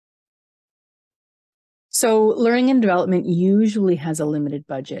So learning and development usually has a limited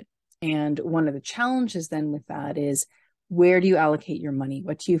budget. And one of the challenges then with that is, where do you allocate your money?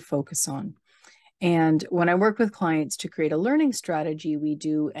 What do you focus on? And when I work with clients to create a learning strategy, we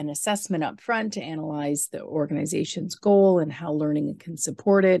do an assessment up front to analyze the organization's goal and how learning can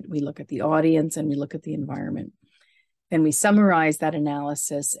support it. We look at the audience and we look at the environment. Then we summarize that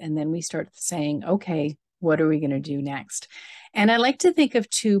analysis, and then we start saying, okay, what are we going to do next? And I like to think of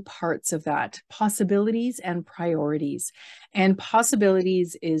two parts of that: possibilities and priorities. And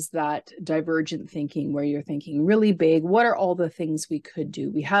possibilities is that divergent thinking where you're thinking really big. What are all the things we could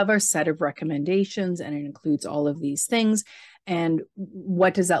do? We have our set of recommendations, and it includes all of these things. And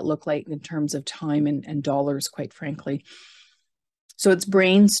what does that look like in terms of time and dollars, quite frankly? So it's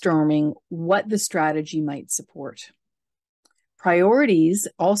brainstorming what the strategy might support. Priorities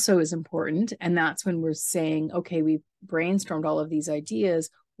also is important. And that's when we're saying, okay, we've brainstormed all of these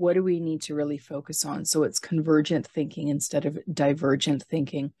ideas. What do we need to really focus on? So it's convergent thinking instead of divergent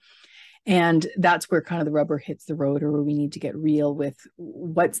thinking. And that's where kind of the rubber hits the road, or where we need to get real with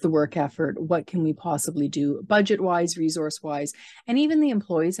what's the work effort, what can we possibly do budget-wise, resource-wise, and even the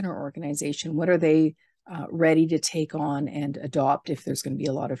employees in our organization. What are they ready to take on and adopt if there's going to be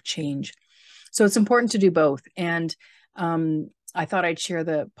a lot of change? So it's important to do both. And I thought I'd share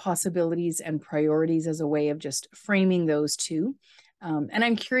the possibilities and priorities as a way of just framing those two. And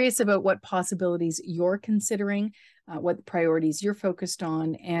I'm curious about what possibilities you're considering, what priorities you're focused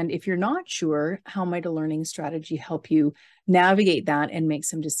on. And if you're not sure, how might a learning strategy help you navigate that and make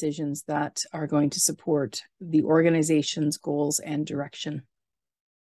some decisions that are going to support the organization's goals and direction?